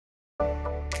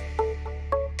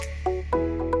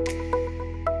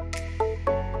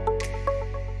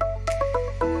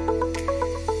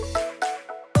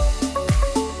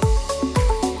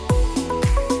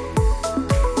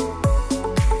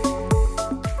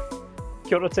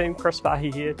Kia ora team, Chris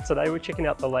Farhi here. Today we're checking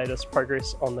out the latest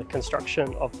progress on the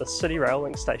construction of the city rail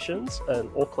link stations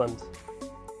in Auckland.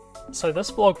 So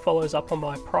this vlog follows up on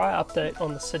my prior update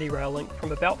on the city rail link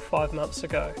from about 5 months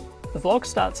ago. The vlog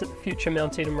starts at the future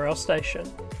Mount Eden rail station.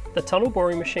 The tunnel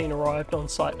boring machine arrived on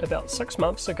site about 6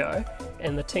 months ago,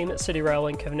 and the team at City Rail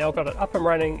Link have now got it up and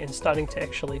running and starting to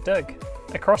actually dig.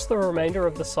 Across the remainder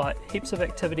of the site, heaps of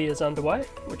activity is underway,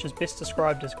 which is best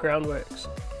described as groundworks.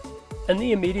 In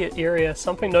the immediate area,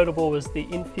 something notable was the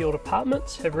Enfield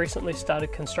Apartments have recently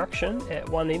started construction at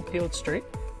 1 Enfield Street,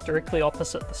 directly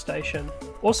opposite the station.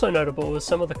 Also notable was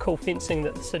some of the cool fencing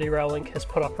that the City Rail Link has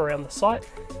put up around the site,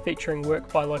 featuring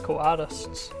work by local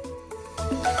artists.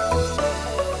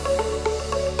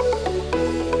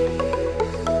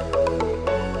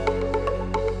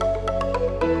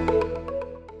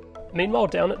 Meanwhile,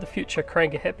 down at the future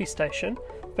Karangahape station,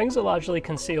 things are largely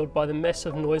concealed by the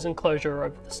massive noise enclosure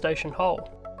over the station hull.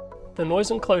 The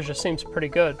noise enclosure seems pretty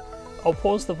good. I'll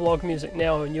pause the vlog music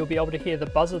now and you'll be able to hear the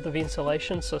buzz of the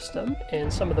ventilation system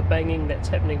and some of the banging that's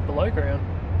happening below ground.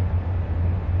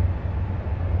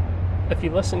 If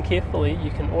you listen carefully,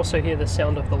 you can also hear the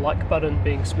sound of the like button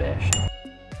being smashed.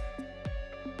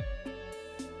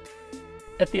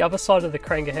 At the other side of the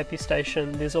Karangahape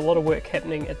station, there's a lot of work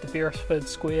happening at the Beresford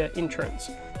Square entrance,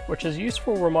 which is a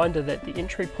useful reminder that the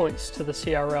entry points to the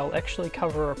CRL actually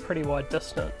cover a pretty wide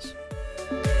distance.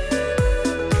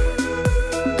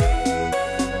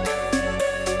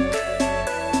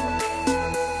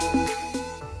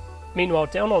 Meanwhile,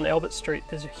 down on Albert Street,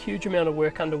 there's a huge amount of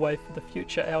work underway for the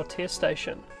future Aotea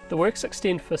station. The works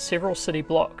extend for several city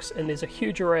blocks, and there's a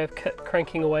huge array of kit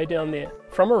cranking away down there.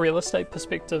 From a real estate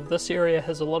perspective, this area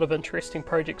has a lot of interesting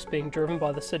projects being driven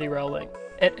by the City Rail Link.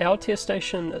 At Aotea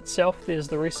station itself, there's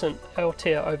the recent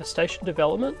Aotea Overstation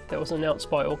development that was announced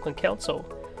by Auckland Council.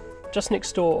 Just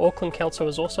next door, Auckland Council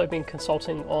has also been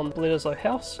consulting on Bledisloe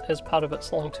House as part of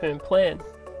its long-term plan.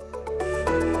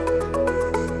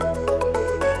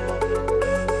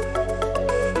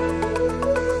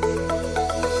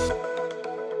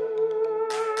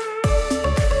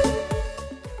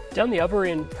 Down the other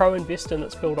end, Pro-Invest and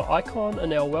its builder Icon are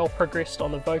now well progressed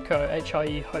on the Voco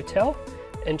HIE Hotel,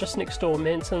 and just next door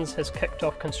Manson's has kicked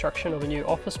off construction of a new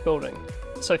office building.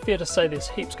 So fair to say there's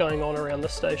heaps going on around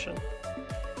this station.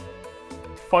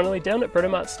 Finally, down at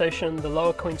Britomart station, the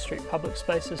lower Queen Street public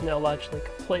space is now largely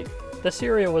complete. This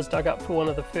area was dug up for one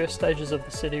of the first stages of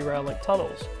the City Rail Link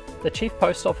tunnels. The Chief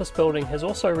Post Office building has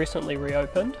also recently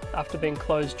reopened after being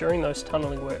closed during those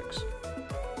tunnelling works.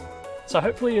 So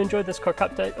hopefully you enjoyed this quick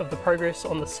update of the progress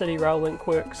on the City Rail Link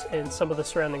works and some of the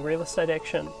surrounding real estate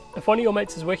action. If one of your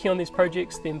mates is working on these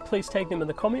projects, then please tag them in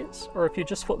the comments, or if you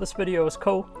just thought this video was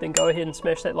cool, then go ahead and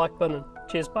smash that like button.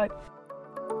 Cheers, bye!